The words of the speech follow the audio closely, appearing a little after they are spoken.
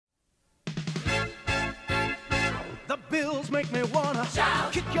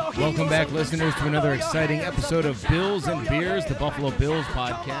Welcome back, listeners, to another exciting episode of Bills and Beers, the Buffalo Bills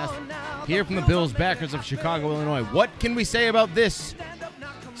podcast. Here from the Bills backers of Chicago, Illinois. What can we say about this,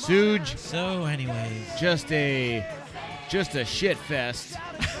 Suge? So, anyways, just a shit fest.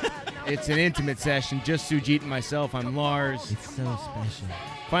 It's an intimate session. Just Sujit and myself. I'm Lars. It's so special.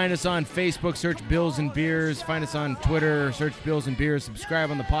 Find us on Facebook, search Bills and Beers. Find us on Twitter, search Bills and Beers.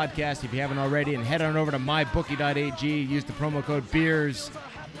 Subscribe on the podcast if you haven't already, and head on over to mybookie.ag. Use the promo code BEERS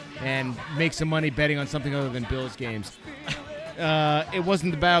and make some money betting on something other than Bills games. It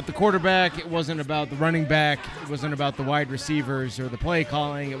wasn't about the quarterback. It wasn't about the running back. It wasn't about the wide receivers or the play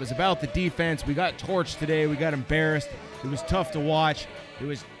calling. It was about the defense. We got torched today. We got embarrassed. It was tough to watch. It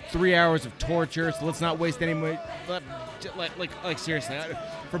was 3 hours of torture, so let's not waste any more. Like seriously,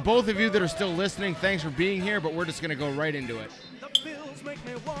 for both of you that are still listening, thanks for being here, but we're just going to go right into it. The Bills make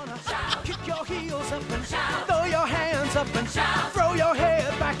me wanna kick your heels up and throw your hands up and throw your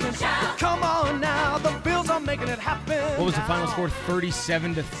head back and come on now. The Bills are making it happen. What was the final score?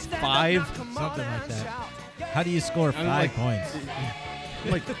 37-5? Something like that. How do you score 5 points?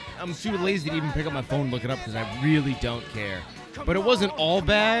 I'm too lazy to even pick up my phone and look it up because I really don't care. But it wasn't all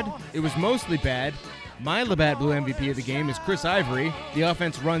bad. It was mostly bad. My Labatt Blue MVP of the game is Chris Ivory. The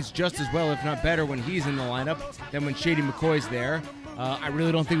offense runs just as well, if not better, when he's in the lineup than when Shady McCoy's there. I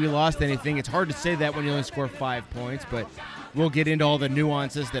really don't think we lost anything. It's hard to say that when you only score 5 points, but we'll get into all the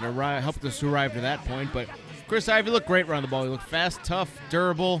nuances that helped us arrive to that point. But Chris Ivory looked great around the ball. He looked fast, tough,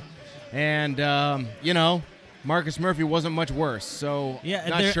 durable, and, Marcus Murphy wasn't much worse, so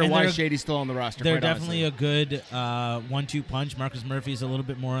not sure why Shady's still on the roster. They're definitely a good 1-2 punch. Marcus Murphy's a little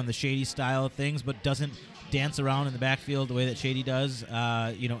bit more on the Shady style of things, but doesn't dance around in the backfield the way that Shady does,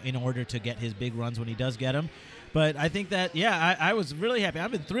 in order to get his big runs when he does get them. But I think that, I was really happy. I've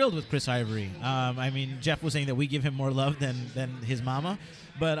been thrilled with Chris Ivory. Jeff was saying that we give him more love than his mama,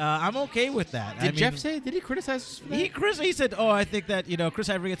 but I'm okay with that. Did he criticize us for that? He said, I think that, Chris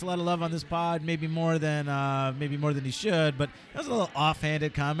Ivory gets a lot of love on this pod, maybe more than he should, but that was a little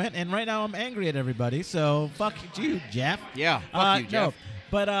offhanded comment, and right now I'm angry at everybody, so fuck you, Jeff. Yeah, fuck you, Jeff. No,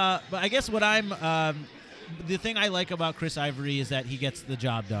 but I guess what the thing I like about Chris Ivory is that he gets the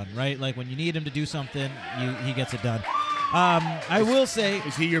job done, right? Like when you need him to do something, he gets it done. I will say...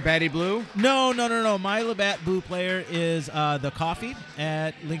 Is he your Batty Blue? No. My Labatt Blue player is the coffee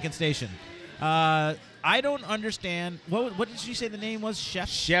at Lincoln Station. I don't understand... What did you say the name was?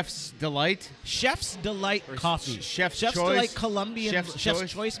 Chef's Delight? Chef's Delight Coffee. Chef's Choice? Delight Colombian... Chef's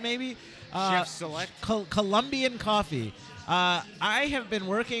Choice, maybe? Chef Select? Colombian coffee. I have been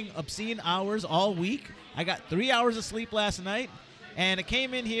working obscene hours all week. I got 3 hours of sleep last night, and I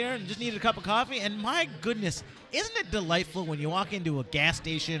came in here and just needed a cup of coffee, and my goodness, isn't it delightful when you walk into a gas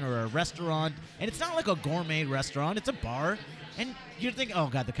station or a restaurant, and it's not like a gourmet restaurant, it's a bar, and you're thinking, oh,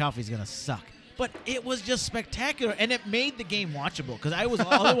 God, the coffee's going to suck. But it was just spectacular, and it made the game watchable, because I was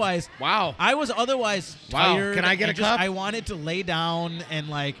otherwise tired. Can I get a cup? I wanted to lay down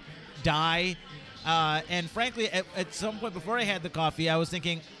and, die. And frankly, at some point before I had the coffee, I was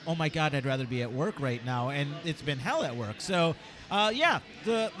thinking, oh my God, I'd rather be at work right now, and it's been hell at work. So,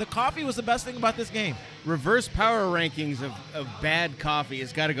 the coffee was the best thing about this game. Reverse power rankings of bad coffee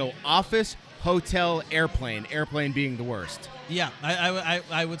has got to go office, hotel, airplane being the worst. Yeah,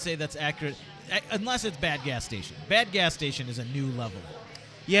 I would say that's accurate, unless it's bad gas station. Bad gas station is a new level.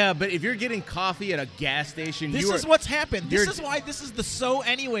 Yeah, but if you're getting coffee at a gas station, this is what's happened. This is why this is the So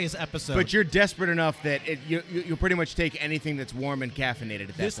Anyways episode. But you're desperate enough that you'll pretty much take anything that's warm and caffeinated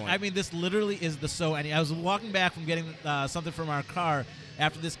at that point. This literally is the So Any. I was walking back from getting something from our car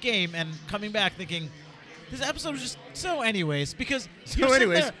after this game and coming back thinking, this episode was just So Anyways, because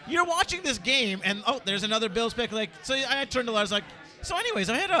you're watching this game and there's another Bills pick. So I turned to Lars so anyways,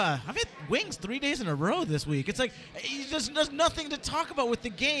 I've had wings 3 days in a row this week. It's like there's nothing to talk about with the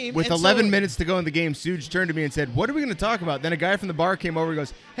game. With 11 minutes to go in the game, Suge turned to me and said, "What are we going to talk about?" Then a guy from the bar came over and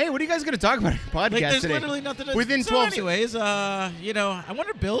goes, "Hey, what are you guys going to talk about in the podcast there's today?" Literally nothing to Within so 12 anyways, I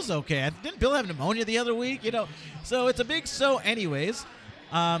wonder if Bill's okay. Didn't Bill have pneumonia the other week? So it's a big So Anyways.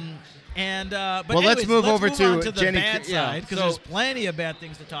 Let's move over to the Jenny, bad side, because there's plenty of bad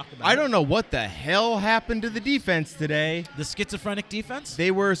things to talk about. I don't know what the hell happened to the defense today. The schizophrenic defense?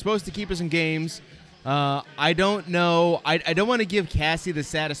 They were supposed to keep us in games. I don't know. I don't want to give Cassie the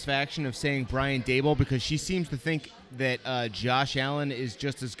satisfaction of saying Brian Daboll, because she seems to think that Josh Allen is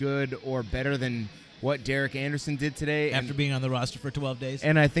just as good or better than what Derek Anderson did today. After being on the roster for 12 days.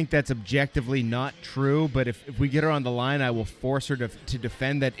 And I think that's objectively not true, but if we get her on the line, I will force her to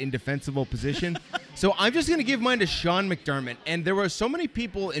defend that indefensible position. So I'm just going to give mine to Sean McDermott. And there were so many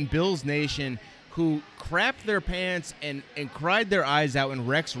people in Bills Nation who crapped their pants and cried their eyes out when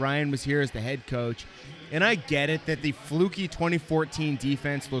Rex Ryan was here as the head coach. And I get it that the fluky 2014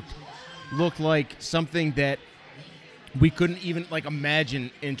 defense looked like something that we couldn't even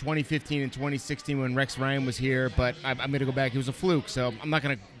imagine in 2015 and 2016 when Rex Ryan was here. But I'm going to go back. It was a fluke, so I'm not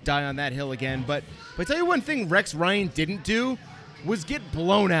going to die on that hill again. But I tell you one thing Rex Ryan didn't do was get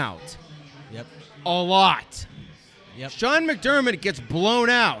blown out. Yep. A lot. Yep. Sean McDermott gets blown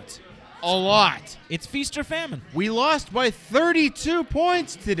out a lot. It's feast or famine. We lost by 32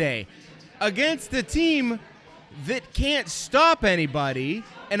 points today against a team that can't stop anybody.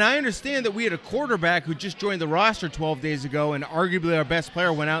 And I understand that we had a quarterback who just joined the roster 12 days ago, and arguably our best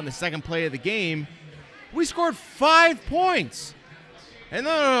player went out in the second play of the game. We scored 5 points. And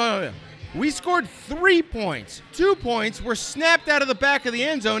no. We scored 3 points. 2 points were snapped out of the back of the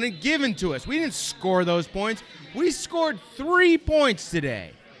end zone and given to us. We didn't score those points. We scored 3 points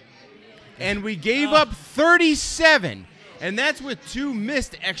today. And we gave up 37. And that's with 2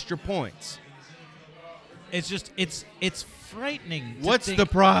 missed extra points. It's frightening. What's the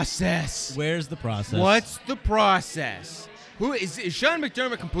process? Where's the process? What's the process? Is Sean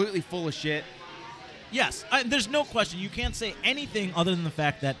McDermott completely full of shit? Yes, there's no question. You can't say anything other than the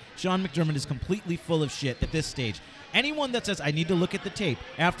fact that Sean McDermott is completely full of shit at this stage. Anyone that says, I need to look at the tape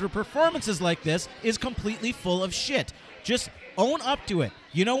after performances like this is completely full of shit. Just own up to it.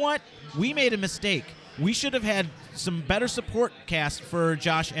 You know what? We made a mistake. We should have had some better support cast for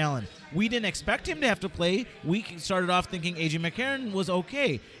Josh Allen. We didn't expect him to have to play. We started off thinking A.J. McCarron was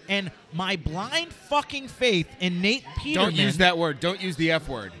okay. And my blind fucking faith in Nate Peterman... Don't use that word. Don't use the F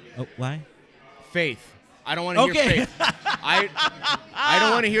word. Oh, why? Faith. I don't want to hear faith. I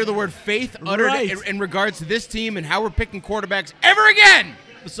don't want to hear the word faith uttered in regards to this team and how we're picking quarterbacks ever again.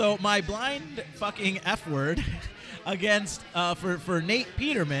 So my blind fucking F word against for Nate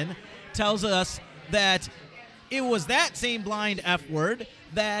Peterman tells us that it was that same blind F word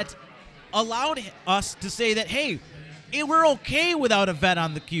that allowed us to say that, hey, we're okay without a vet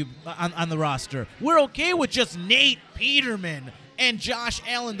on the cube on the roster. We're okay with just Nate Peterman and Josh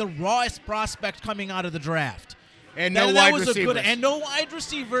Allen, the rawest prospect coming out of the draft. And no wide receivers. And no wide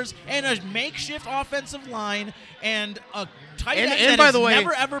receivers, and a makeshift offensive line, and a tight end that by has the way,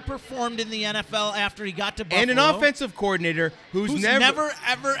 never ever performed in the NFL after he got to Buffalo. And an offensive coordinator who's never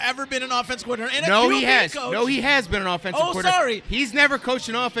ever been an offensive coordinator. And no, a QB he has. coach. No, he has been an offensive coordinator. Sorry. He's never coached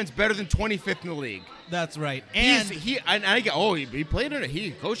an offense better than 25th in the league. That's right. And he played under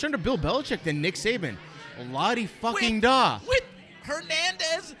he coached under Bill Belichick than Nick Saban. Lottie fucking da. With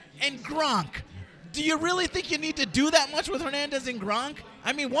Hernandez and Gronk. Do you really think you need to do that much with Hernandez and Gronk?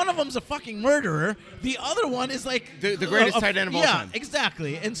 I mean, one of them's a fucking murderer. The other one is like... The greatest tight end of all time. Yeah,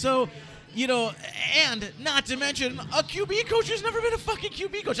 exactly. And so, and not to mention, a QB coach who's never been a fucking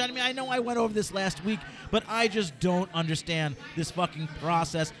QB coach. I mean, I know I went over this last week, but I just don't understand this fucking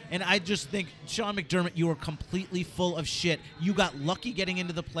process. And I just think, Sean McDermott, you are completely full of shit. You got lucky getting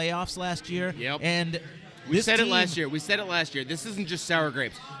into the playoffs last year. Yep. And... We said it last year. This isn't just sour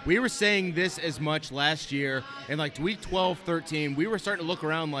grapes. We were saying this as much last year in week 12, 13. We were starting to look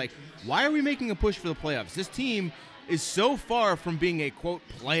around why are we making a push for the playoffs? This team is so far from being a, quote,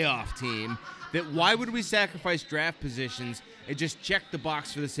 playoff team that why would we sacrifice draft positions and just check the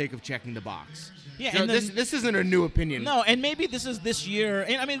box for the sake of checking the box? Yeah, so this isn't a new opinion. No, and maybe this is this year.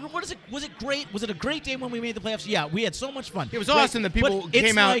 And I mean, was it great? Was it a great day when we made the playoffs? Yeah, we had so much fun. It was awesome that people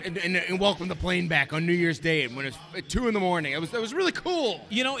came out and welcomed the plane back on New Year's Day when it was 2 a.m. It was really cool.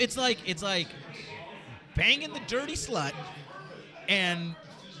 It's like banging the dirty slut and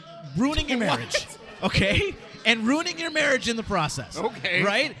ruining your marriage. Okay? And ruining your marriage in the process. Okay.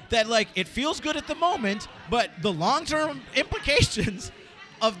 Right? That it feels good at the moment, but the long-term implications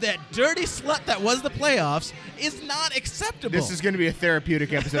of that dirty slut that was the playoffs is not acceptable. This is going to be a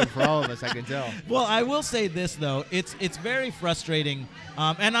therapeutic episode for all of us, I can tell. Well, I will say this, though. It's very frustrating,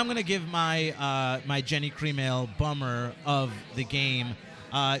 and I'm going to give my my Jenny Cremail bummer of the game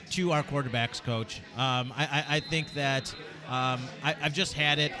to our quarterbacks coach. I think that I've just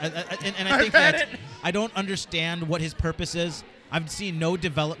had it, and I think that I don't understand what his purpose is. I've seen no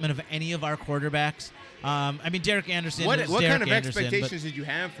development of any of our quarterbacks. I mean, Derek Anderson. What kind of Anderson, expectations did you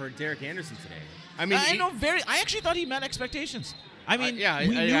have for Derek Anderson today? I mean, I actually thought he met expectations. I mean,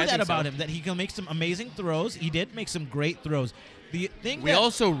 we knew that about him, that he can make some amazing throws. He did make some great throws. We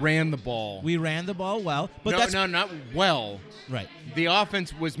also ran the ball. We ran the ball well, but not well. Right. The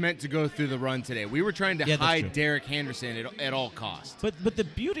offense was meant to go through the run today. We were trying to hide Derek Anderson at all costs. But the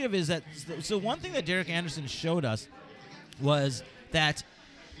beauty of it is that one thing that Derek Anderson showed us was that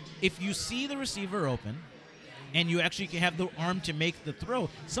if you see the receiver open and you actually have the arm to make the throw.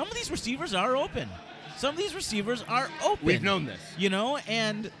 Some of these receivers are open. We've known this.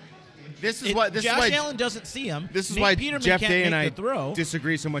 And This is why Josh Allen doesn't see him. This is Nate why Peterman Jeff can't Day and make I the throw.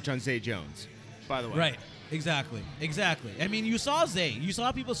 disagree so much on Zay Jones. By the way, Right. Exactly. I mean, you saw Zay. You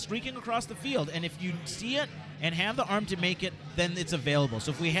saw people streaking across the field, and if you see it and have the arm to make it, then it's available.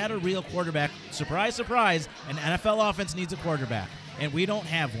 So if we had a real quarterback, surprise, surprise, an NFL offense needs a quarterback, and we don't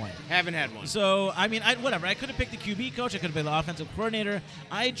have one. Haven't had one. So, I mean, whatever. I could have picked the QB coach. I could have been the offensive coordinator.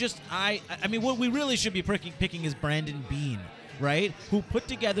 I mean, what we really should be picking is Brandon Beane, right? Who put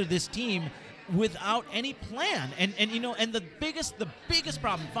together this team without any plan. And the biggest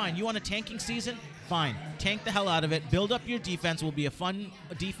problem, fine, you want a tanking season? Fine. Tank the hell out of it. Build up your defense. Will be a fun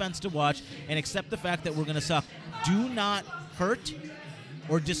defense to watch, and accept the fact that we're going to suck. Do not hurt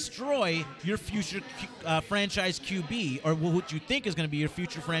or destroy your future franchise QB, or what you think is going to be your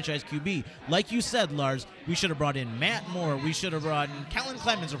future franchise QB. Like you said, Lars, we should have brought in Matt Moore. We should have brought in Kellen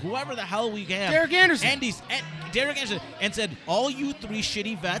Clemens, or whoever the hell we have. Derek Anderson. Derek Anderson, and said, all you three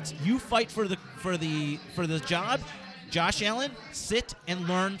shitty vets, you fight for the job. Josh Allen, sit and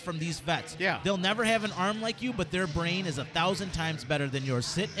learn from these vets. Yeah. They'll never have an arm like you, but their brain is 1,000 times better than yours.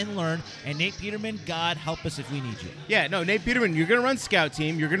 Sit and learn. And Nate Peterman, God help us if we need you. Yeah, no, Nate Peterman, you're going to run scout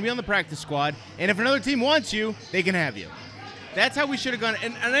team. You're going to be on the practice squad. And if another team wants you, they can have you. That's how we should have gone.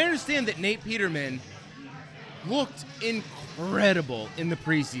 And I understand that Nate Peterman looked incredible in the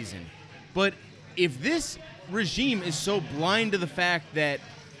preseason. But if this regime is so blind to the fact that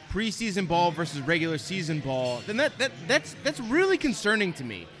preseason ball versus regular season ball, then that's really concerning to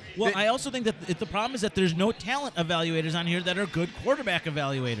me. Well, I also think that the problem is that there's no talent evaluators on here that are good quarterback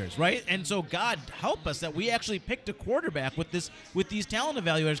evaluators, right? And so God help us that we actually picked a quarterback with these talent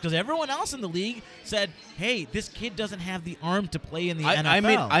evaluators, because everyone else in the league said, hey, this kid doesn't have the arm to play in the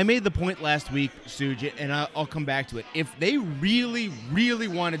NFL. I made the point last week, Suj, and I'll come back to it. If they really, really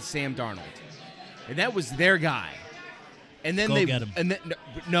wanted Sam Darnold, and that was their guy, and then get him.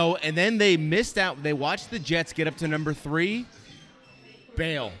 And then they missed out. They watched the Jets get up to number 3.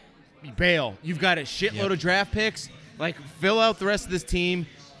 Bail. You've got a shitload of draft picks. Like, fill out the rest of this team.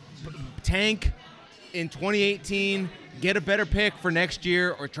 Tank in 2018. Get a better pick for next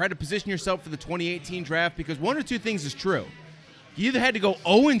year, or try to position yourself for the 2018 draft, because one or two things is true. You either had to go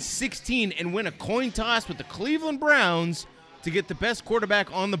 0-16 and win a coin toss with the Cleveland Browns to get the best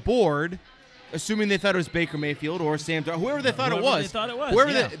quarterback on the board, assuming they thought it was Baker Mayfield or Sam Darnold, whoever they thought it was.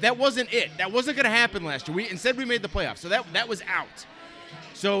 That wasn't it. That wasn't going to happen last year. Instead, we made the playoffs, so that was out.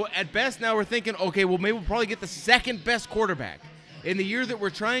 So at best, now we're thinking, okay, well, maybe we'll probably get the second best quarterback. In the year that we're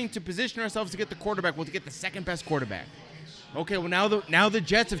trying to position ourselves to get the quarterback, we'll get the second best quarterback. Okay, well, now the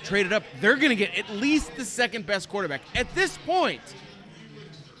Jets have traded up. They're going to get at least the second best quarterback. At this point,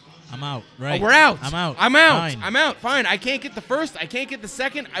 I'm out. Right? We're out. I'm out. Fine. I'm out. Fine. I can't get the first. I can't get the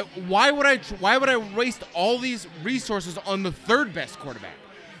second. Why would I waste all these resources on the third best quarterback?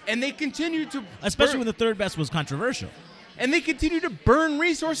 And they continue to, especially when the third best was controversial. And they continue to burn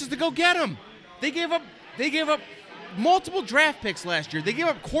resources to go get him. They gave up multiple draft picks last year. They gave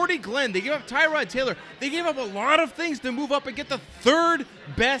up Cordy Glenn. They gave up Tyrod Taylor. They gave up a lot of things to move up and get the third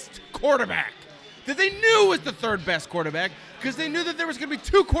best quarterback that they knew was the third best quarterback, because they knew that there was going to be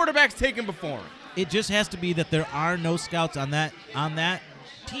 2 quarterbacks taken before him. It just has to be that there are no scouts on that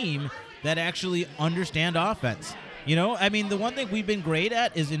team that actually understand offense. I mean, the one thing we've been great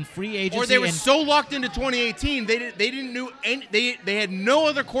at is in free agency. Or they were so locked into 2018, they had no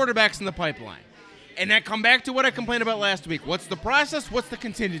other quarterbacks in the pipeline. And I come back to what I complained about last week. What's the process? What's the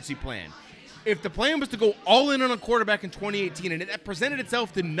contingency plan? If the plan was to go all in on a quarterback in 2018 and it presented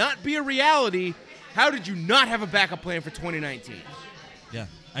itself to not be a reality, how did you not have a backup plan for 2019? Yeah,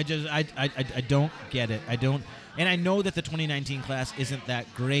 I don't get it. I don't. And I know that the 2019 class isn't that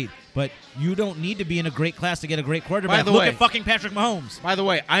great, but you don't need to be in a great class to get a great quarterback. Look at fucking Patrick Mahomes. By the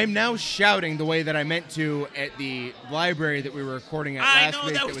way, I'm now shouting the way that I meant to at the library that we were recording at last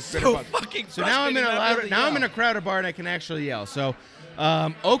week. That was so fucking So now I'm in a crowded bar and I can actually yell. So,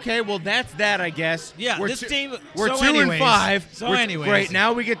 okay, well that's that, I guess. Yeah, we're this team. We're 2-5. So anyways, great.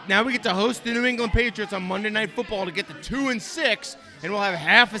 Now we get to host the New England Patriots on Monday Night Football to get to 2-6, and we'll have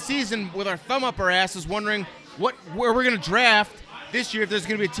half a season with our thumb up our asses, wondering where we're going to draft this year if there's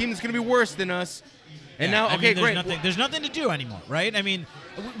going to be a team that's going to be worse than us. And now, okay, great. There's nothing to do anymore, right? I mean,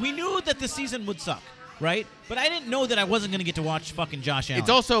 we knew that the season would suck, right? But I didn't know that I wasn't going to get to watch fucking Josh Allen.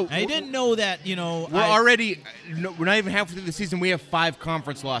 It's also I didn't know that, we're not even halfway through the season. We have 5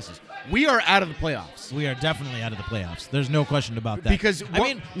 conference losses. We are out of the playoffs. We are definitely out of the playoffs. There's no question about that. Because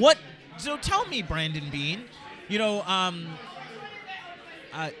So tell me, Brandon Beane,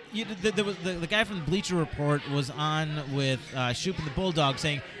 The guy from the Bleacher Report was on with Shoop and the Bulldog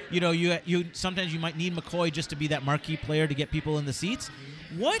saying, you sometimes you might need McCoy just to be that marquee player to get people in the seats.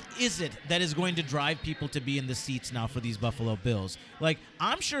 What is it that is going to drive people to be in the seats now for these Buffalo Bills? Like,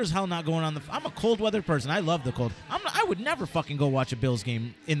 I'm sure as hell not going on I'm a cold weather person. I love the cold. I would never fucking go watch a Bills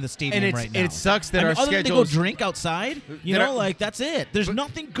game in the stadium right now. And it sucks that our other than schedules... to go drink outside, that's it. There's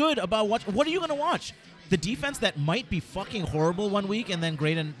nothing good about what are you going to watch? The defense that might be fucking horrible one week and then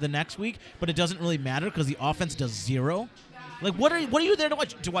great in the next week, but it doesn't really matter because the offense does zero. Like, what are you there to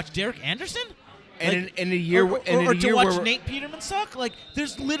watch? To watch Derek Anderson? And in a year, or to watch Nate Peterman suck? Like,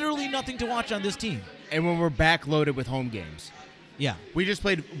 there's literally nothing to watch on this team. And when we're backloaded with home games. Yeah. We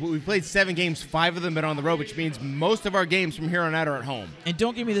played 7 games, 5 of them been on the road, which means most of our games from here on out are at home. And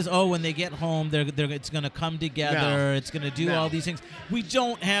don't give me this, when they get home, it's going to come together, No. it's going to do all these things. We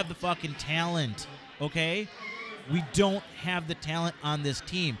don't have the fucking talent, okay? We don't have the talent on this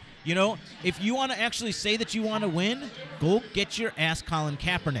team. If you want to actually say that you want to win, go get your ass Colin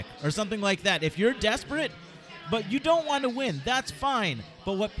Kaepernick or something like that. If you're desperate, but you don't want to win, that's fine.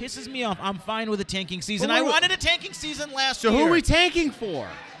 But what pisses me off, I'm fine with a tanking season. I wanted a tanking season last year. So who are we tanking for?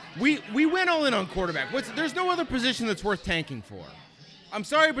 We went all in on quarterback. There's no other position that's worth tanking for. I'm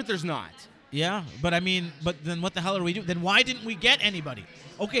sorry, but there's not. Yeah, but then what the hell are we doing? Then why didn't we get anybody?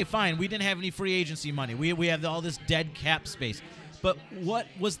 Okay, fine, we didn't have any free agency money. We have all this dead cap space. But what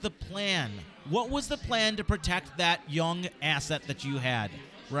was the plan? What was the plan to protect that young asset that you had,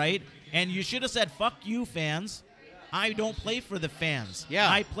 right? And you should have said, fuck you, fans. I don't play for the fans.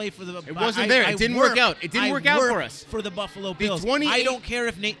 Yeah. I play for the... It wasn't there. It didn't work out. It didn't work out for us. For the Buffalo Bills. I don't care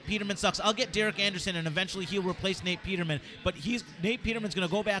if Nate Peterman sucks. I'll get Derek Anderson, and eventually he'll replace Nate Peterman. But Nate Peterman's going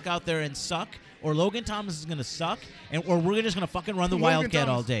to go back out there and suck, or Logan Thomas is going to suck, or we're just going to fucking run the Wildcat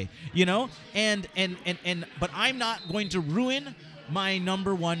all day. But I'm not going to ruin my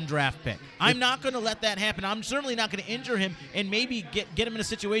number 1 draft pick. I'm not going to let that happen. I'm certainly not going to injure him and maybe get him in a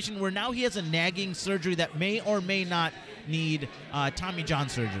situation where now he has a nagging surgery that may or may not need Tommy John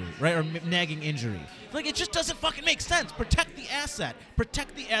surgery, right? Or nagging injury. Like, it just doesn't fucking make sense. Protect the asset.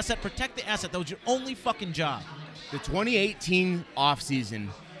 Protect the asset. Protect the asset. That was your only fucking job. The 2018 offseason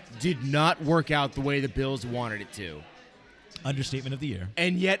did not work out the way the Bills wanted it to. Understatement of the year.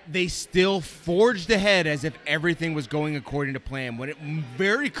 And yet they still forged ahead as if everything was going according to plan when it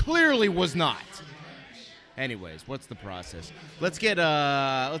very clearly was not. Anyways, what's the process? Let's get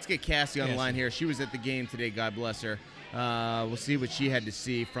Cassie on the line here. She was at the game today, God bless her. We'll see what she had to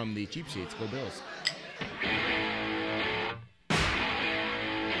see from the cheap seats. Go Bills.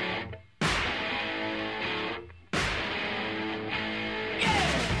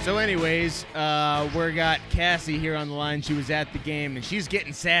 So anyways, we got Cassie here on the line. She was at the game, and she's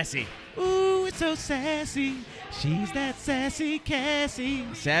getting sassy. Ooh, it's so sassy. She's that sassy Cassie.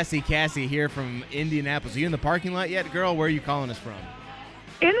 Sassy Cassie here from Indianapolis. Are you in the parking lot yet, girl? Where are you calling us from?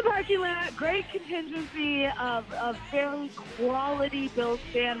 In the parking lot, great contingency of fairly quality Bills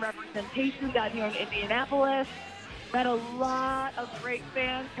fan representation down here in Indianapolis. Met a lot of great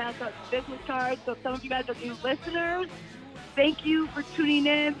fans, passed out business cards. So some of you guys are new listeners. Thank you for tuning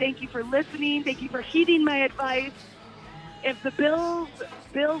in. Thank you for listening. Thank you for heeding my advice. If the Bills,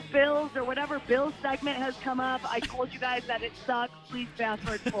 or whatever Bills segment has come up, I told you guys that it sucks. Please fast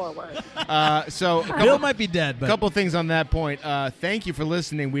forward. Bill might be dead, but... A couple things on that point. Thank you for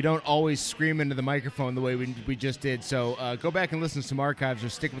listening. We don't always scream into the microphone the way we just did. So go back and listen to some archives or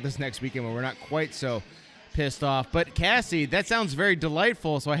stick with us next weekend when we're not quite so pissed off. But Cassie, that sounds very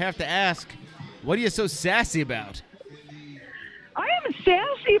delightful, so I have to ask, what are you so sassy about? I am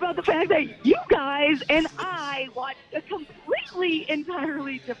sassy about the fact that you guys and I watched a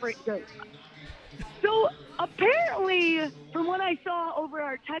entirely different game. So apparently, from what I saw over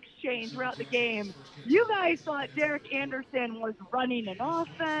our text chain throughout the game, you guys thought Derek Anderson was running an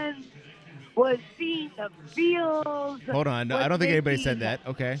offense, was seeing the field. Hold on. I don't think anybody said that.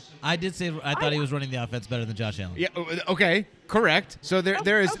 Okay. I did say I thought he was running the offense better than Josh Allen. Yeah. Okay. Correct. So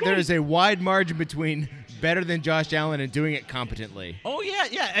there is a wide margin between better than Josh Allen and doing it competently. Oh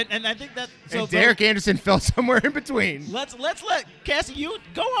yeah, and I think that. So and Derek Anderson fell somewhere in between. Let's let Cassie, you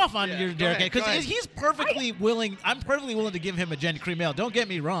go off on your Derek because he's perfectly willing. I'm perfectly willing to give him a Jen Cream Ale. Don't get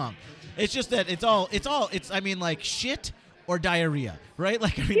me wrong. It's just that it's I mean, like shit or diarrhea, right?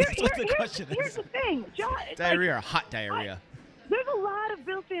 Like, I mean, that's what the question is. Here's the thing, diarrhea or hot diarrhea. There's a lot of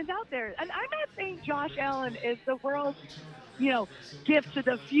Bills fans out there, and I'm not saying Josh Allen is the world's, gift to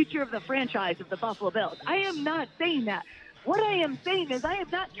the future of the franchise of the Buffalo Bills. I am not saying that. What I am saying is I am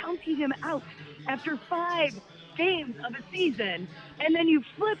not counting him out after 5 games of a season, and then you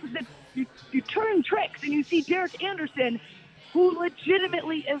flip you turn tricks and you see Derek Anderson who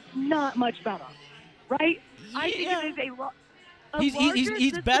legitimately is not much better, right? I think Yeah. it is a lot.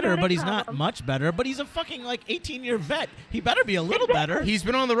 He's better, but he's not much better. But he's a fucking 18-year vet. He better be a little better. He's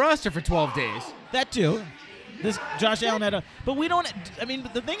been on the roster for 12 days. That too. This Josh Allen had but we don't. I mean,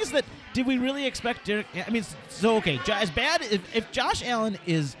 the thing is that did we really expect Derek? I mean, so okay, as bad if Josh Allen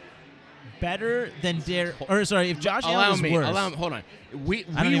is better than Derek, or sorry, if Josh Allen is worse. Hold on. We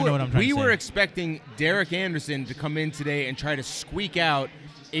I don't even know what I'm trying to say. were expecting Derek Anderson to come in today and try to squeak out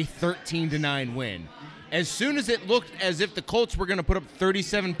a 13-9 win. As soon as it looked as if the Colts were going to put up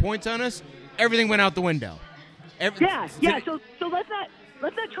 37 points on us, everything went out the window. Yeah. So let's not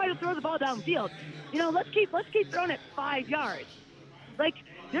try to throw the ball downfield. Let's keep throwing it 5 yards. Like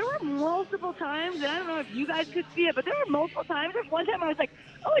there were multiple times, and I don't know if you guys could see it, but there were multiple times. There's one time I was like,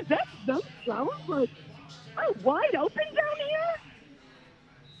 "Oh, is that so like wide open down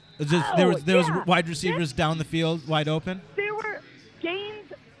here?" There was wide receivers down the field wide open. There were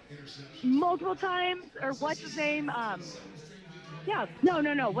gains multiple times, or what's his name? No.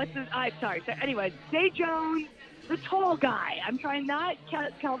 What's his? I'm sorry. So anyways, Zay Jones, the tall guy. I'm trying not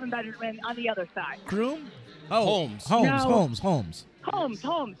Kelvin Benjamin on the other side. Kroom? Oh, Holmes. Holmes.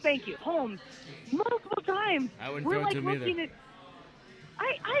 Thank you, Holmes. Multiple times. I wouldn't we're throw it like to him looking either. at.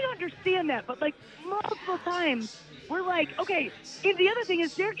 I understand that, but like multiple times, we're like, okay. And the other thing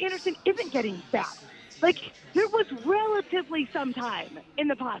is, Derek Anderson isn't getting sacked. Like there was relatively some time in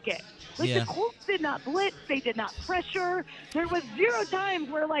the pocket. Like Yeah. the Colts did not blitz, they did not pressure. There was 0 times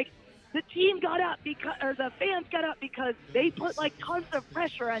where like the team got up or the fans got up because they put like tons of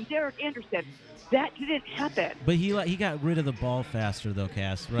pressure on Derek Anderson. That didn't happen. But he got rid of the ball faster though,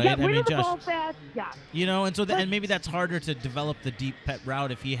 Cass. Right? Yeah, rid of the Josh, ball fast. Yeah. and so and maybe that's harder to develop the deep pet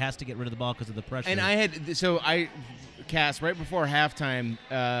route if he has to get rid of the ball because of the pressure. And Cass, right before halftime,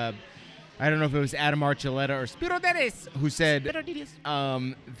 I don't know if it was Adam Archuleta or Spiro Dennis who said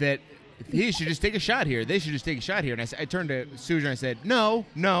that he should just take a shot here. They should just take a shot here. And I turned to Suja and I said, no.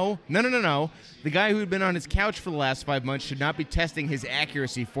 The guy who had been on his couch for the last 5 months should not be testing his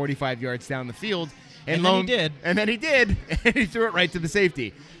accuracy 45 yards down the field. And then he did. And then he did. And he threw it right to the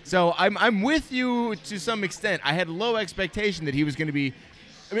safety. So I'm with you to some extent. I had low expectation that he was going to be.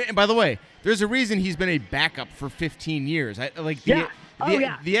 I mean, and by the way, there's a reason he's been a backup for 15 years.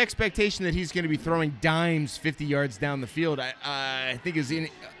 The expectation that he's going to be throwing dimes 50 yards down the field, I think is an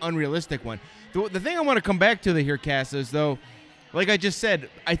unrealistic one. The thing I want to come back to here, Cass, is though, like I just said,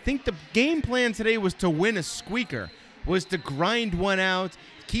 I think the game plan today was to win a squeaker, was to grind one out,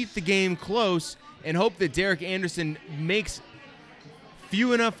 keep the game close, and hope that Derek Anderson makes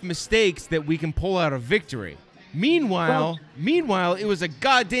few enough mistakes that we can pull out a victory. Meanwhile, it was a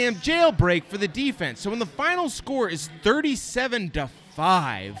goddamn jailbreak for the defense. So when the final score is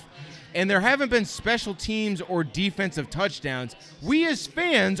 37-5, and there haven't been special teams or defensive touchdowns, we as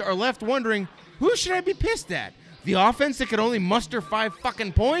fans are left wondering, who should I be pissed at? The offense that could only muster 5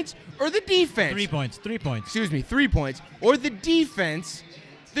 fucking points, or the defense? 3 points. Excuse me, 3 points. Or the defense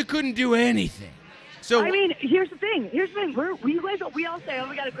that couldn't do anything. So I mean, here's the thing. We all say, oh,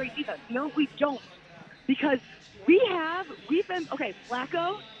 we got a great defense. No, we don't. Because we've been, okay,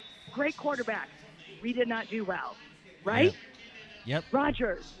 Flacco, great quarterback. We did not do well, right? Yep.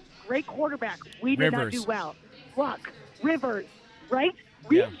 Rodgers, great quarterback. We did not Rivers. do well. Luck, Rivers, right?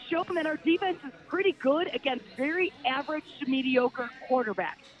 We've shown that our defense is pretty good against very average to mediocre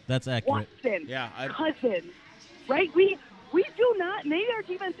quarterbacks. That's accurate. Watson, Yeah, Cousins, right? We do not, maybe our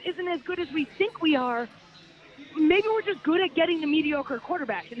defense isn't as good as we think we are. Maybe we're just good at getting the mediocre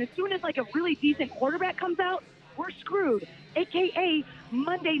quarterback. And as soon as like a really decent quarterback comes out, we're screwed. AKA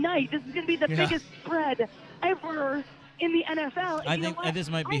Monday night. This is going to be the biggest spread ever in the NFL. And I you know think what? this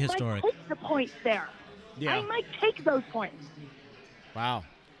might be historic. I might take the points there. Yeah. I might take those points. wow.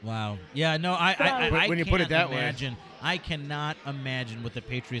 Yeah, no, I When you put it that way. imagine. I cannot imagine what the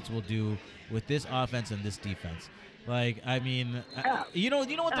Patriots will do with this offense and this defense. Like, I mean, you know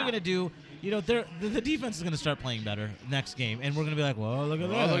what they're going to do? The defense is going to start playing better next game, and we're going to be like, "Whoa, look at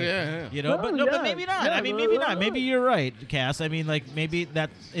that!" But maybe not. I mean, maybe not. Maybe you're right, Cass. I mean, like maybe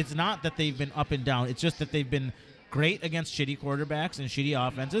that it's not that they've been up and down. It's just that they've been great against shitty quarterbacks and shitty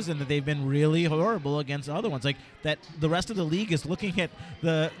offenses, and that they've been really horrible against other ones. Like that, the rest of the league is looking at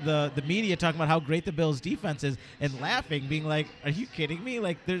the media talking about how great the Bills' defense is and laughing, being like, "Are you kidding me?"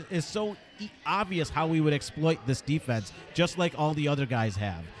 Like there is so obvious how we would exploit this defense, just like all the other guys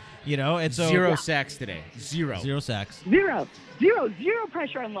have. And so 0 sacks today. 0 sacks. Zero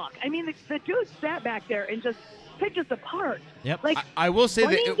pressure on Luck. I mean, the dude sat back there and just picked us apart. Yep. Like, I will say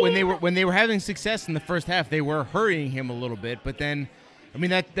that running when they were having success in the first half, they were hurrying him a little bit, but then I mean,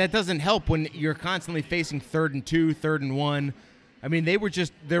 that doesn't help when you're constantly facing 3rd and 2, 3rd and 1. I mean,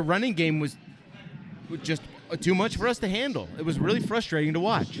 their running game was just too much for us to handle. It was really frustrating to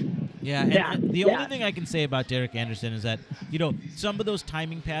watch. Yeah, and the only thing I can say about Derek Anderson is that, some of those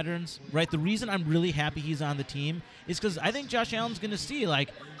timing patterns, right? The reason I'm really happy he's on the team is because I think Josh Allen's going to see,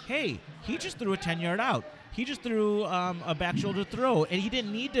 hey, he just threw a 10-yard out. He just threw a back shoulder throw, and he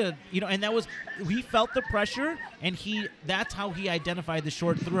didn't need to, and that was, he felt the pressure, and that's how he identified the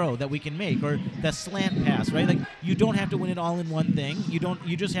short throw that we can make, or the slant pass, right? Like, you don't have to win it all in one thing.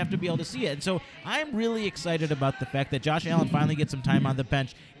 You just have to be able to see it. And so I'm really excited about the fact that Josh Allen finally gets some time on the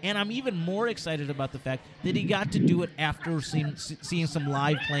bench, and I'm even more excited about the fact that he got to do it after seeing some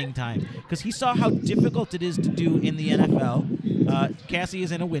live playing time, because he saw how difficult it is to do in the NFL. Cassie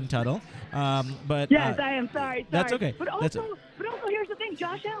is in a wind tunnel. But yes, I am sorry. That's okay. But also, here's the thing: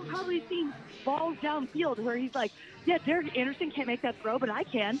 Josh Allen probably seen balls downfield where he's like, "Yeah, Derek Anderson can't make that throw, but I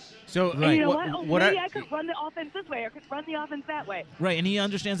can." So, and you know what? Maybe I could run the offense this way, or could run the offense that way. Right, and he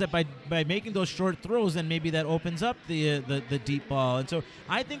understands that by making those short throws, then maybe that opens up the deep ball. And so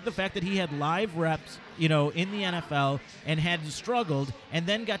I think the fact that he had live reps, in the NFL and had struggled, and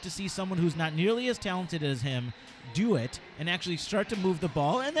then got to see someone who's not nearly as talented as him do it and actually start to move the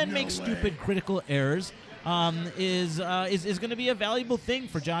ball and then make stupid critical errors is going to be a valuable thing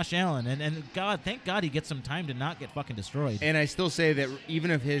for Josh Allen. And thank God he gets some time to not get fucking destroyed. And I still say that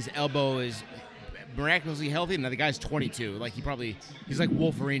even if his elbow is miraculously healthy, now the guy's 22. Like, he's like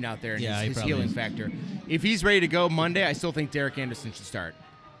Wolverine out there in his healing factor. If he's ready to go Monday, I still think Derek Anderson should start.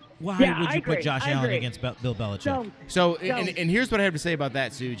 Why would you put Josh Allen against Bill Belichick? And here's what I have to say about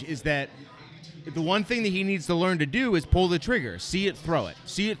that, Suge, is that the one thing that he needs to learn to do is pull the trigger, see it, throw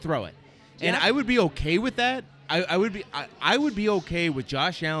it, and I would be okay with that. I would be okay with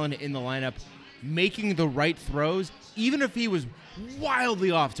Josh Allen in the lineup making the right throws, even if he was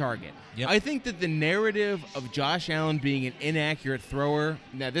wildly off target. Yep. I think that the narrative of Josh Allen being an inaccurate thrower,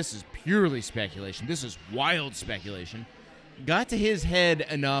 now this is purely speculation, this is wild speculation, got to his head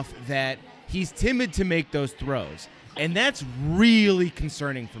enough that he's timid to make those throws, and that's really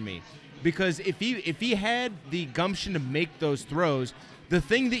concerning for me. Because if he had the gumption to make those throws, the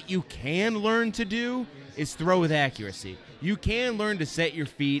thing that you can learn to do is throw with accuracy. You can learn to set your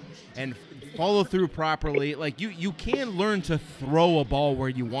feet and follow through properly. Like, you can learn to throw a ball where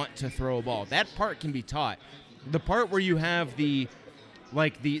you want to throw a ball. That part can be taught. The part where you have the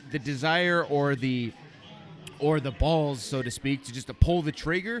desire or the balls, so to speak, to just to pull the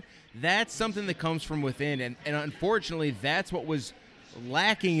trigger, that's something that comes from within. And unfortunately, that's what was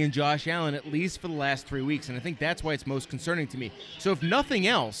lacking in Josh Allen, at least for the last 3 weeks, and I think that's why it's most concerning to me. So if nothing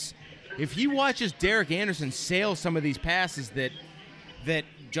else, if he watches Derek Anderson sail some of these passes that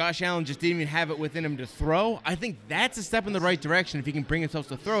Josh Allen just didn't even have it within him to throw, I think that's a step in the right direction if he can bring himself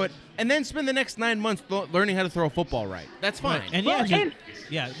to throw it, and then spend the next 9 months learning how to throw a football right. That's fine. And the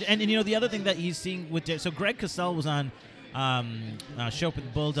other thing that he's seeing with so Greg Cosell was on show up with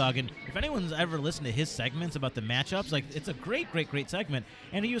the Bulldog, and if anyone's ever listened to his segments about the matchups, like, it's a great segment,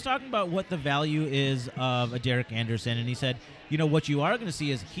 and he was talking about what the value is of a Derek Anderson, and he said, what you are going to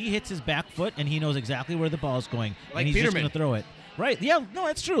see is he hits his back foot and he knows exactly where the ball is going, like and he's Peterman. just going to throw it. Right, yeah, no,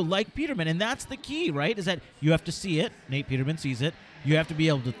 that's true, like Peterman, and that's the key, right, is that you have to see it. Nate Peterman sees it. You have to be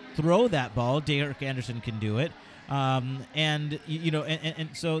able to throw that ball. Derek Anderson can do it. So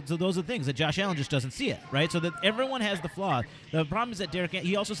those are the things that Josh Allen just doesn't see it, right? So that everyone has the flaw. The problem is that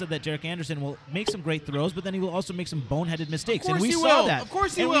he also said that Derek Anderson will make some great throws, but then he will also make some boneheaded mistakes. Of course and we he saw will. that. Of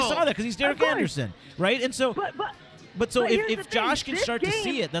course he will. And we saw that because he's Derek Anderson, right? And so, but if Josh can start to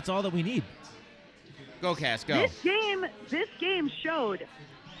see it, that's all that we need. Go, Cass, go. This game showed.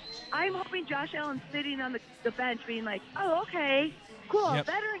 I'm hoping Josh Allen's sitting on the bench being like, oh, okay, cool. Yep.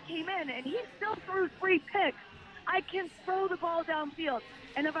 Veteran came in, and he still threw 3 picks. I can throw the ball downfield.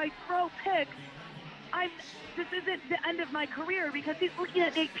 And if I throw picks, this isn't the end of my career, because he's looking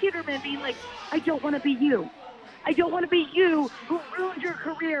at Nate Peterman being like, I don't want to be you. I don't want to be you who ruined your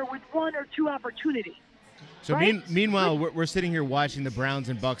career with 1 or 2 opportunities. So right? meanwhile, we're sitting here watching the Browns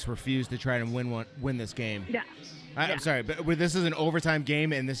and Bucks refuse to try to win this game. Yeah. I'm sorry, but this is an overtime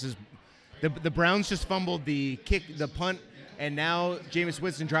game, and this is the Browns just fumbled the punt, and now Jameis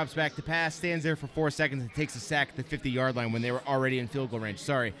Winston drops back to pass, stands there for 4 seconds, and takes a sack at the 50-yard line when they were already in field goal range.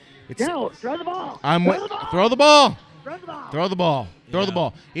 Sorry. No, throw the ball. Throw the ball. Throw the ball. Throw the ball. Yeah. Throw the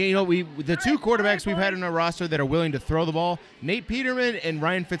ball. The 2 quarterbacks we've had on our roster that are willing to throw the ball, Nate Peterman and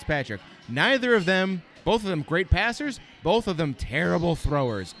Ryan Fitzpatrick. Neither of them, both of them great passers, both of them terrible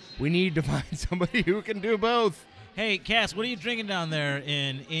throwers. We need to find somebody who can do both. Hey, Cass, what are you drinking down there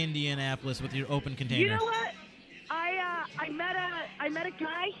in Indianapolis with your open container? You know what? I met a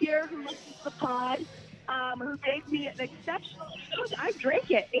guy here who listens to the pod, who gave me an exceptional. I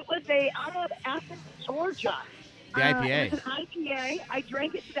drank it. It was out of Athens, Georgia. The IPA. It was an IPA. I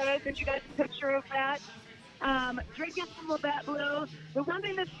drank it today. I sent you guys a picture of that. Drink it from Labatt Blue. The one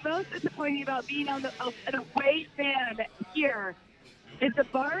thing that's most disappointing about being an away fan here is the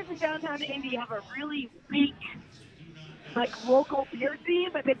bars in downtown Indy have a really weak, local beer scene,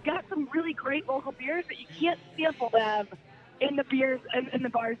 but they've got some really great local beers that you can't sample them in the beers in the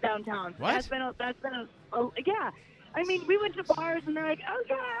bars downtown. So What? That's been a yeah. I mean, we went to bars and they're like, oh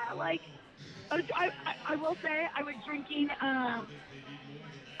yeah, I will say I was drinking.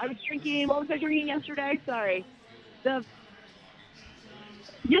 What was I drinking yesterday? Sorry, the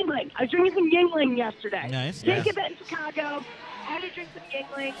Yingling. I was drinking some Yingling yesterday. Nice. Didn't get that in Chicago. I had to drink some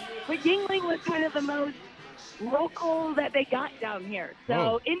Yingling, but Yingling was kind of the most local that they got down here. So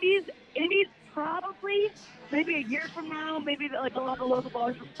Whoa. Indy's probably maybe a year from now, maybe a lot of the local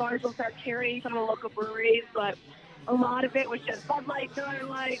bars will start carrying some of the local breweries, but a lot of it was just Bud Light, Miller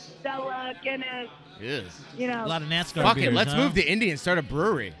Lite, Stella, Guinness. Ew. You know, A lot of NASCAR Fuck beers, it. Let's huh? move to Indy and start a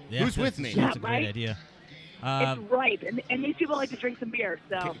brewery. Yeah, Who's with that's- me? That's a Yeah, great right? idea. it's ripe, and these people like to drink some beer.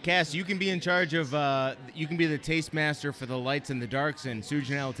 So Cass, you can be in charge of. You can be the taste master for the lights and the darks, and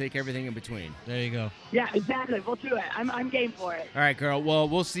Suj and I will take everything in between. There you go. yeah, exactly. We'll do it. I'm game for it. All right, girl. Well,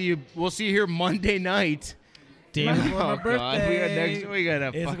 we'll see you. We'll see you here Monday night. Day before my Oh, birthday. God. We got a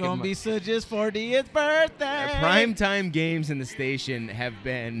It's fucking gonna be Suj's 40th birthday. primetime games in the station have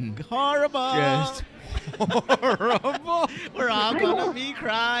been Horrible. just horrible. We're all gonna be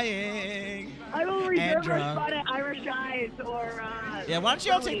crying. I will reserve drunk. a spot at Irish Eyes or. Yeah, why don't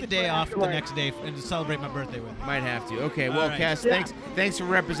you all take Philly the day for off the afterwards. next day and just celebrate my birthday with me? Might have to. Okay. All Well, right. Cass, Yeah. thanks for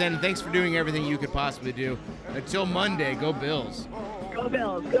representing. Thanks for doing everything you could possibly do. Until Monday, go Bills. Go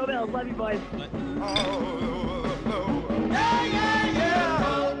Bills. Go Bills. Love you, boys.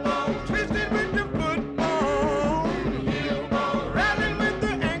 Twisted with the football, rattling with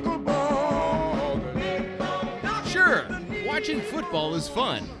the ankle ball. Sure, watching football is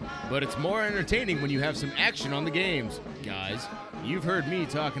fun, but it's more entertaining when you have some action on the games. Guys, you've heard me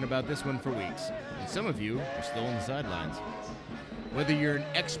talking about this one for weeks, and some of you are still on the sidelines. Whether you're an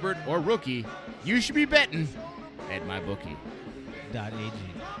expert or rookie, you should be betting at MyBookie. .ag.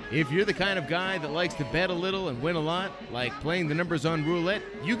 If you're the kind of guy that likes to bet a little and win a lot, like playing the numbers on roulette,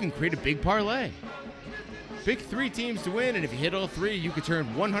 you can create a big parlay. Pick 3 teams to win, and if you hit all 3, you could turn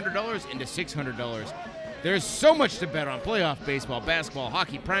 $100 into $600. There's so much to bet on: playoff baseball, basketball,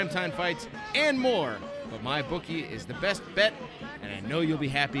 hockey, primetime fights, and more. But MyBookie is the best bet, and I know you'll be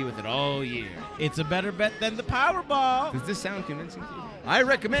happy with it all year. It's a better bet than the Powerball. Does this sound convincing to you? I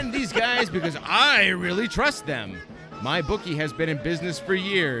recommend these guys because I really trust them. MyBookie has been in business for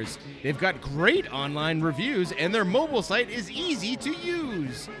years. They've got great online reviews, and their mobile site is easy to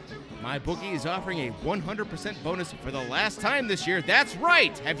use. MyBookie is offering a 100% bonus for the last time this year. That's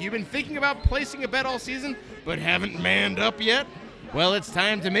right! Have you been thinking about placing a bet all season, but haven't manned up yet? Well, it's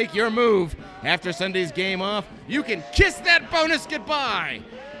time to make your move. After Sunday's game off, you can kiss that bonus goodbye.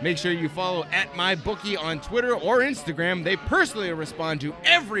 Make sure you follow at MyBookie on Twitter or Instagram. They personally respond to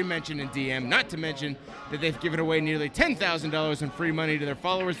every mention in DM, not to mention that they've given away nearly $10,000 in free money to their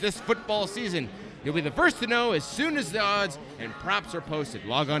followers this football season. You'll be the first to know as soon as the odds and props are posted.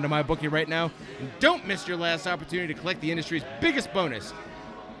 Log on to MyBookie right now and don't miss your last opportunity to collect the industry's biggest bonus.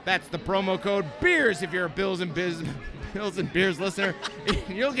 That's the promo code BEERS if you're a Bills and Beers listener.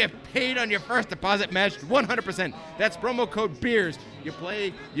 You'll get paid on your first deposit matched 100%. That's promo code BEERS. You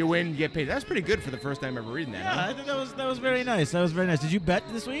play, you win, you get paid. That's pretty good for the first time ever reading that. Yeah, huh? I think that was very nice. That was very nice. Did you bet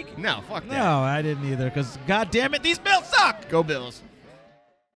this week? No, fuck that. No, I didn't either. Because God damn it, these Bills suck. Go Bills.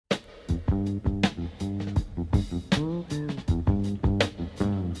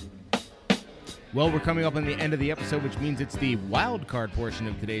 Well, we're coming up on the end of the episode, which means it's the wild card portion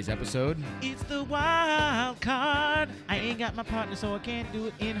of today's episode. It's the wild card. I ain't got my partner, so I can't do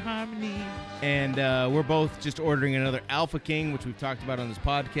it in harmony. And we're both just ordering another Alpha King, which we've talked about on this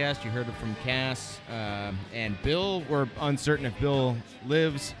podcast. You heard it from Cass and Bill. We're uncertain if Bill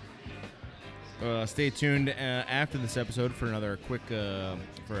lives. Stay tuned after this episode for another quick a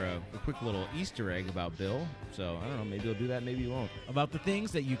quick little Easter egg about Bill. So I don't know, maybe he'll do that, maybe he won't. About the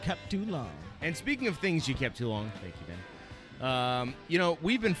things that you kept too long. And speaking of things you kept too long, thank you, Ben.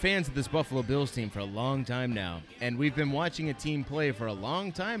 We've been fans of this Buffalo Bills team for a long time now, and we've been watching a team play for a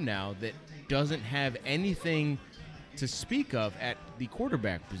long time now that doesn't have anything to speak of at the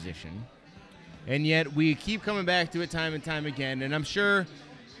quarterback position. And yet we keep coming back to it time and time again, and I'm sure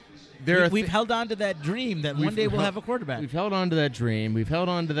We've held on to that dream that one day we'll have a quarterback. We've held on to that dream. We've held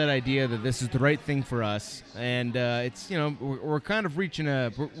on to that idea that this is the right thing for us, and it's we're kind of reaching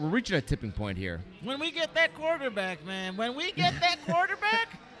a tipping point here. When we get that quarterback, man. When we get that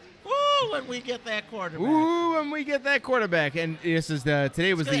quarterback. Woo! When we get that quarterback. Ooh, when we get that quarterback. And this is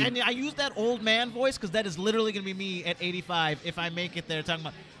today was And I use that old man voice because that is literally going to be me at 85 if I make it there talking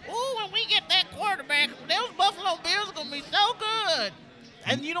about, ooh, when we get that quarterback, those Buffalo Bills are going to be so good.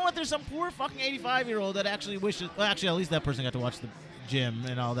 And you know what? There's some poor fucking 85-year-old that actually wishes, well, actually, at least that person got to watch the gym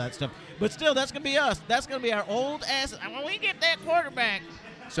and all that stuff. But still, that's going to be us. That's going to be our old ass. When we get that quarterback.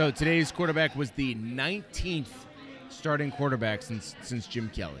 So today's quarterback was the 19th starting quarterback since Jim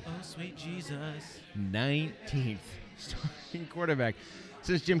Kelly. Oh, sweet Jesus. 19th starting quarterback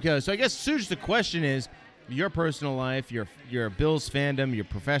since Jim Kelly. So I guess, Suj, the question is, your personal life, your Bills fandom, your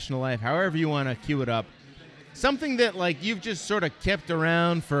professional life, however you want to cue it up, something that like you've just sort of kept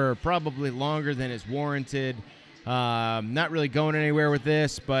around for probably longer than is warranted, not really going anywhere with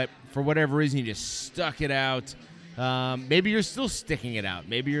this, but for whatever reason you just stuck it out. Maybe you're still sticking it out.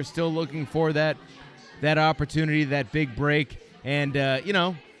 Maybe you're still looking for that opportunity, that big break. And,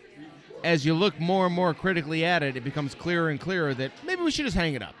 as you look more and more critically at it, it becomes clearer and clearer that maybe we should just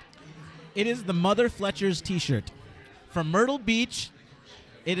hang it up. It is the Mother Fletcher's T-shirt from Myrtle Beach.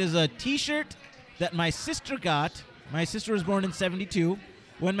 It is a T-shirt that my sister got. My sister was born in 1972.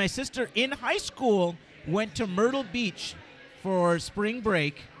 When my sister in high school went to Myrtle Beach for spring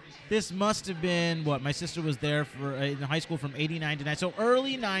break, this must have been, my sister was there in high school from 89 to 90, so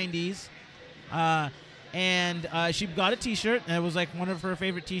early 90s. And she got a T-shirt, and it was like one of her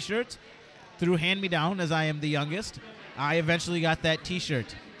favorite T-shirts through hand-me-down, as I am the youngest. I eventually got that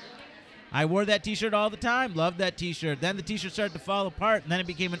T-shirt. I wore that T-shirt all the time, loved that T-shirt. Then the T-shirt started to fall apart, and then it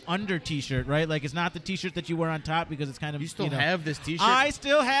became an under T-shirt, right? Like, it's not the T-shirt that you wear on top because it's kind of, You still have this T-shirt? I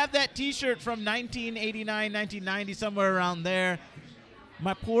still have that T-shirt from 1989, 1990, somewhere around there.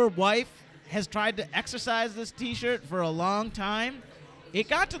 My poor wife has tried to exercise this T-shirt for a long time. It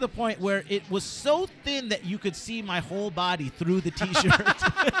got to the point where it was so thin that you could see my whole body through the T-shirt.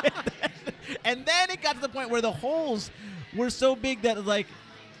 And then it got to the point where the holes were so big that, like,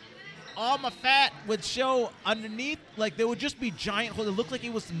 all my fat would show underneath. Like, there would just be giant holes. It looked like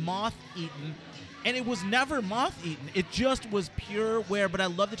it was moth-eaten. And it was never moth-eaten. It just was pure wear. But I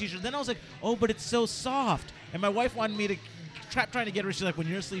love the T-shirt. Then I was like, oh, but it's so soft. And my wife wanted me to trying to get her. She's like, when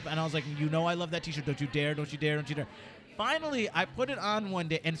you're asleep. And I was like, I love that T-shirt. Don't you dare, don't you dare, don't you dare. Finally, I put it on one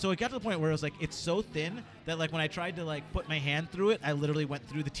day, and so it got to the point where it was like, it's so thin that like when I tried to like put my hand through it, I literally went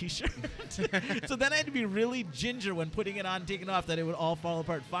through the T-shirt. So then I had to be really ginger when putting it on, taking it off, that it would all fall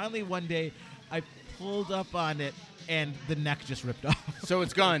apart. Finally, one day, I pulled up on it, and the neck just ripped off. So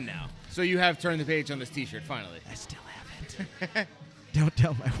it's gone now. So you have turned the page on this T-shirt, finally. I still have it. Don't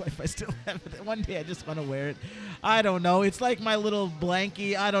tell my wife I still have it. One day I just want to wear it. I don't know. It's like my little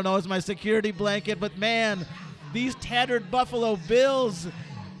blankie. I don't know. It's my security blanket, but man, these tattered Buffalo Bills,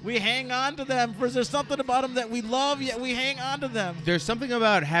 we hang on to them. There's something about them that we love, yet we hang on to them. There's something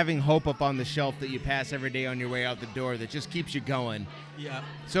about having hope up on the shelf that you pass every day on your way out the door that just keeps you going. Yeah.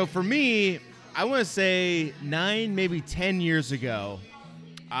 So for me, I want to say 9, maybe 10 years ago,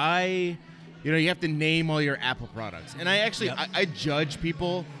 you have to name all your Apple products. And I actually, I judge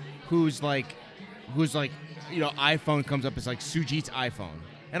people who's like, iPhone comes up as like Sujit's iPhone.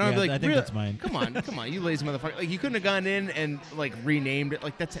 And I'll be like, I think that's mine. Come on, you lazy motherfucker. Like, you couldn't have gone in and, like, renamed it.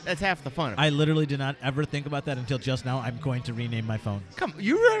 Like, that's half the fun of it. I literally did not ever think about that until just now. I'm going to rename my phone. Come on,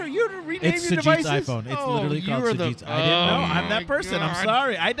 you rename it's your devices? It's Sujit's iPhone. It's literally called Sujit's. I didn't know. I'm that person. God. I'm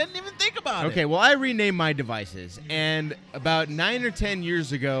sorry. I didn't even think about it. Okay, well, I renamed my devices. And about 9 or 10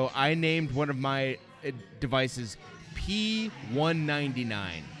 years ago, I named one of my devices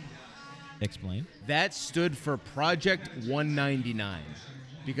P199. Explain. That stood for Project 199.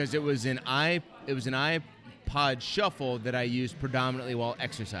 Because it was an iPod Shuffle that I used predominantly while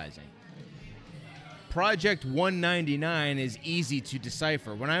exercising. Project 199 is easy to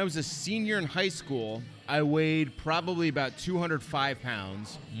decipher. When I was a senior in high school, I weighed probably about 205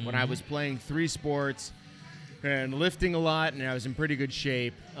 pounds when I was playing 3 sports and lifting a lot, and I was in pretty good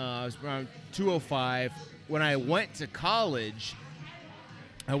shape. I was around 205. When I went to college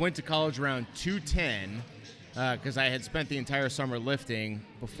around 210. Because I had spent the entire summer lifting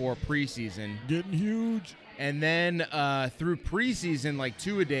before preseason. Getting huge. And then through preseason, like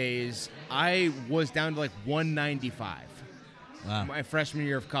 2-a-days, I was down to like 195. Wow. My freshman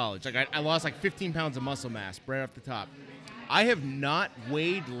year of college. Like I lost like 15 pounds of muscle mass right off the top. I have not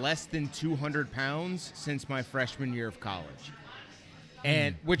weighed less than 200 pounds since my freshman year of college.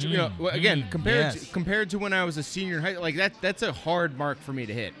 And which again Yes. compared to when I was a senior in high, like that's a hard mark for me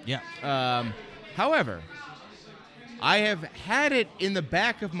to hit. Yeah. However, I have had it in the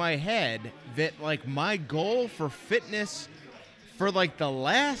back of my head that like my goal for fitness for like the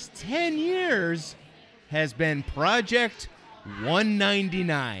last 10 years has been Project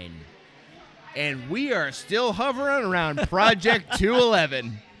 199. And we are still hovering around Project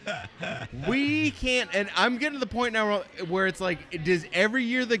 211. We can't, and I'm getting to the point now where it's like, does every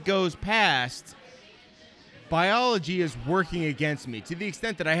year that goes past, biology is working against me to the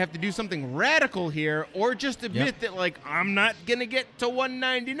extent that I have to do something radical here or just admit that, like, I'm not going to get to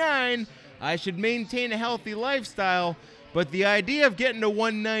 199. I should maintain a healthy lifestyle. But the idea of getting to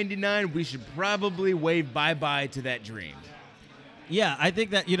 199, we should probably wave bye-bye to that dream. Yeah, I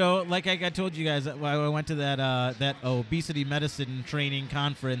think that, like I told you guys, I went to that obesity medicine training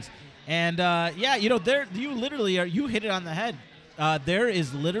conference, and there you literally you hit it on the head. There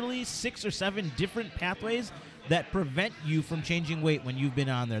is literally 6 or 7 different pathways that prevent you from changing weight when you've been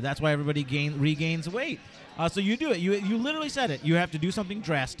on there. That's why everybody regains weight. So you do it. You literally said it. You have to do something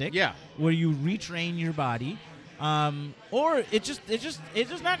drastic. Yeah. Where you retrain your body. Or it's just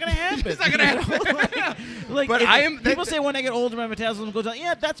not gonna happen. It's not gonna happen. But people say when I get older, my metabolism goes down.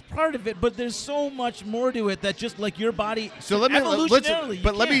 Yeah, that's part of it. But there's so much more to it that just like your body. So let me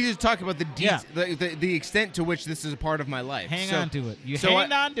just talk about the extent to which this is a part of my life. Hang on to it.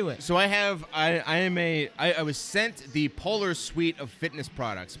 Hang on to it. So I was sent the Polar suite of fitness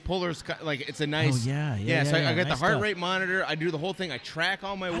products. Polar's like it's a nice. So I got the nice heart stuff. rate monitor. I do the whole thing. I track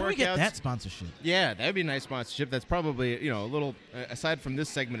all my workouts. How do we get that sponsorship? Yeah, that'd be a nice sponsorship. That's probably, a little, aside from this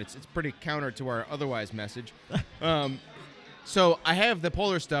segment, it's pretty counter to our otherwise message. So I have the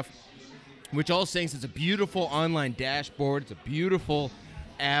Polar stuff, which all sings. It's a beautiful online dashboard. It's a beautiful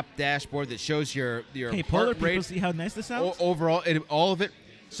app dashboard that shows your Hey, heart Polar rate. people, see how nice this sounds? Overall, all of it.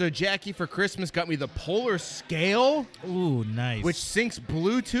 So Jackie, for Christmas, got me the Polar Scale. Ooh, nice. Which syncs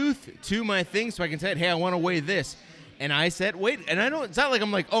Bluetooth to my thing so I can say, hey, I want to weigh this. And I said, wait, and it's not like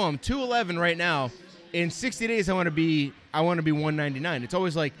I'm like, oh, I'm 211 right now. In 60 days, I want to be 199. It's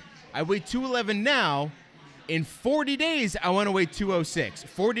always like, I weigh 211 now. In 40 days, I want to weigh 206.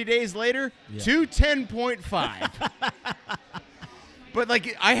 40 days later, 210.5. But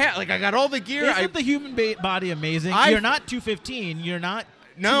I got all the gear. Isn't the human body amazing? You're not 215. You're not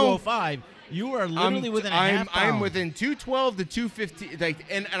 205. You are literally within a half pound. I'm within 212 to 215.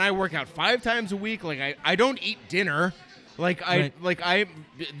 And I work out 5 times a week. Like I don't eat dinner.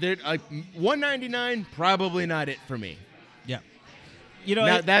 199 probably not it for me. Yeah.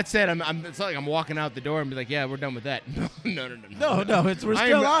 Now, that said, it's not like I'm walking out the door and be like, yeah, we're done with that. No. No, we're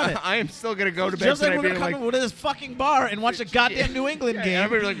still on it. I am still gonna go to bed. Just like we're gonna come over to this fucking bar and watch a goddamn New England game,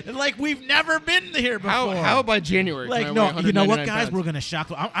 like we've never been here before. How by January? Like, no, you know what, guys? Pounds? We're gonna shock.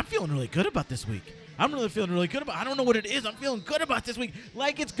 I'm feeling really good about this week. I'm really feeling really good about. I don't know what it is. I'm feeling good about this week.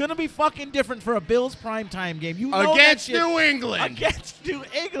 Like it's gonna be fucking different for a Bills primetime game. You know against that shit. New England. Against New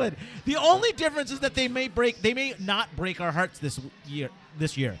England. The only difference is that they may not break our hearts this year.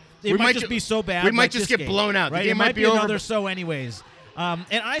 It might just be so bad. We might just get blown out. Right? The game it might be over. Another so anyways. And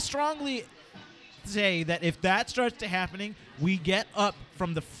I strongly say that if that starts to happening, we get up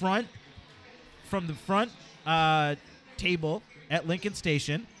from the front table at Lincoln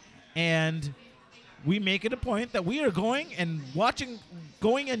Station, and we make it a point that we are going and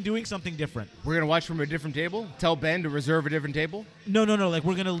doing something different. We're gonna watch from a different table. Tell Ben to reserve a different table. No. Like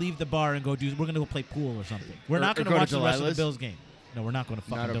we're gonna leave the bar and we're gonna go play pool or something. We're not gonna watch the rest of the Bills game. No, we're not going to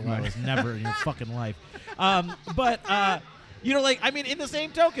fucking Delilah's. Never in your fucking life. In the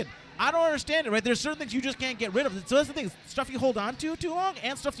same token, I don't understand it, right? There's certain things you just can't get rid of. So that's the thing. Stuff you hold on to too long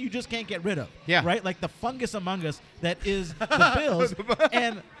and stuff you just can't get rid of. Yeah. Right? Like the fungus among us that is the Bills.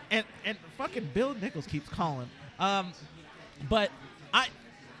 and fucking Bill Nichols keeps calling. But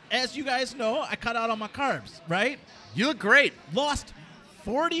as you guys know, I cut out all my carbs, right? You look great. Lost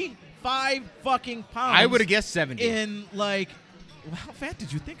 45 fucking pounds. I would have guessed 70. In well, how fat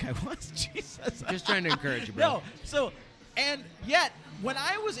did you think I was? Jesus. Just trying to encourage you, bro. And yet, when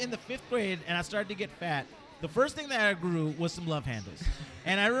I was in the 5th grade and I started to get fat, the first thing that I grew was some love handles.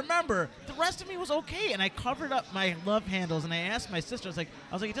 And I remember the rest of me was okay, and I covered up my love handles, and I asked my sister, I was like,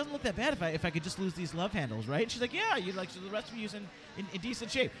 it doesn't look that bad if I could just lose these love handles, right? And she's like, yeah, so the rest of you's in decent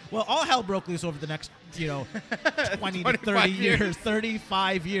shape. Well, all hell broke loose over the next, 20 to 30 years,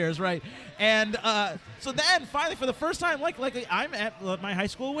 35 years, right? And so then, finally, for the first time, like I'm at my high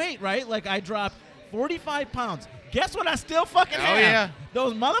school weight, right? Like, I dropped 45 pounds. Guess what? I still fucking have. Yeah.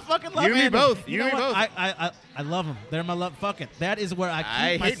 Those motherfucking love handles. You and me both. You know what? I love them. They're my love. Fuck it. That is where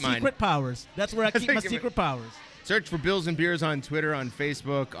I keep my secret powers. That's where I keep my secret powers. Search for Bills and Beers on Twitter, on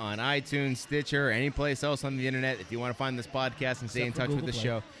Facebook, on iTunes, Stitcher, or any place else on the internet if you want to find this podcast and stay in Except for touch with Google the Play.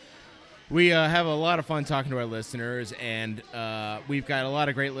 show. We have a lot of fun talking to our listeners, and we've got a lot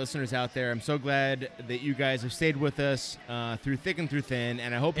of great listeners out there. I'm so glad that you guys have stayed with us through thick and through thin,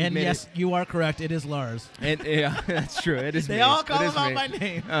 and I hope you And made yes, it. you are correct. It is Lars. And yeah, that's true. It is They me. all It call is him out me. by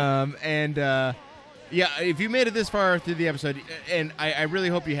name. Yeah, if you made it this far through the episode, and I really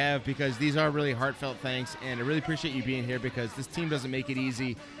hope you have, because these are really heartfelt thanks, and I really appreciate you being here, because this team doesn't make it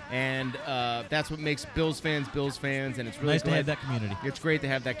easy, and that's what makes Bills fans, and it's really Nice to glad- have that community. It's great to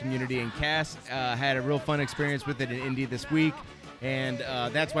have that community, and Cass had a real fun experience with it in Indy this week, and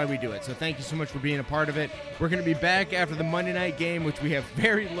that's why we do it. So thank you so much for being a part of it. We're going to be back after the Monday night game, which we have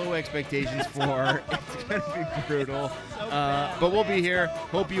very low expectations for. It's going to be brutal, but we'll be here.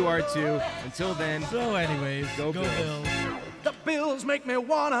 Hope you are too. Until then, So, anyways, Go go Bills. Bills. The Bills make me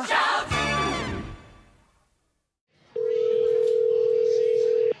wanna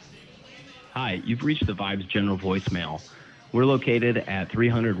Hi, you've reached the Vibes General voicemail. We're located at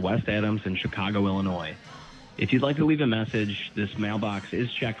 300 West Adams in Chicago, Illinois. If you'd like to leave a message, this mailbox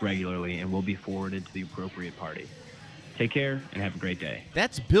is checked regularly and will be forwarded to the appropriate party. Take care and have a great day.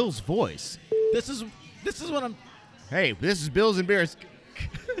 that's Bill's voice. This is what I'm. Hey, this is Bills and Beers.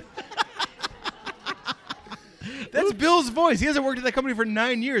 That's Bill's voice. He hasn't worked at that company for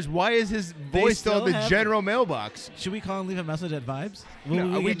 9 years. Why is his voice still still in the have- general mailbox? Should we call and leave a message at Vibes? No,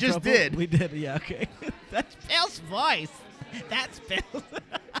 Will we get in just trouble? did. We did. Yeah. Okay. That's Bill's voice. That's Bill's.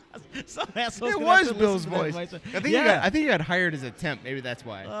 Some asshole's It gonna have was to Bill's listen to voice. that I think you got hired as a temp. Maybe that's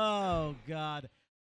why. Oh God.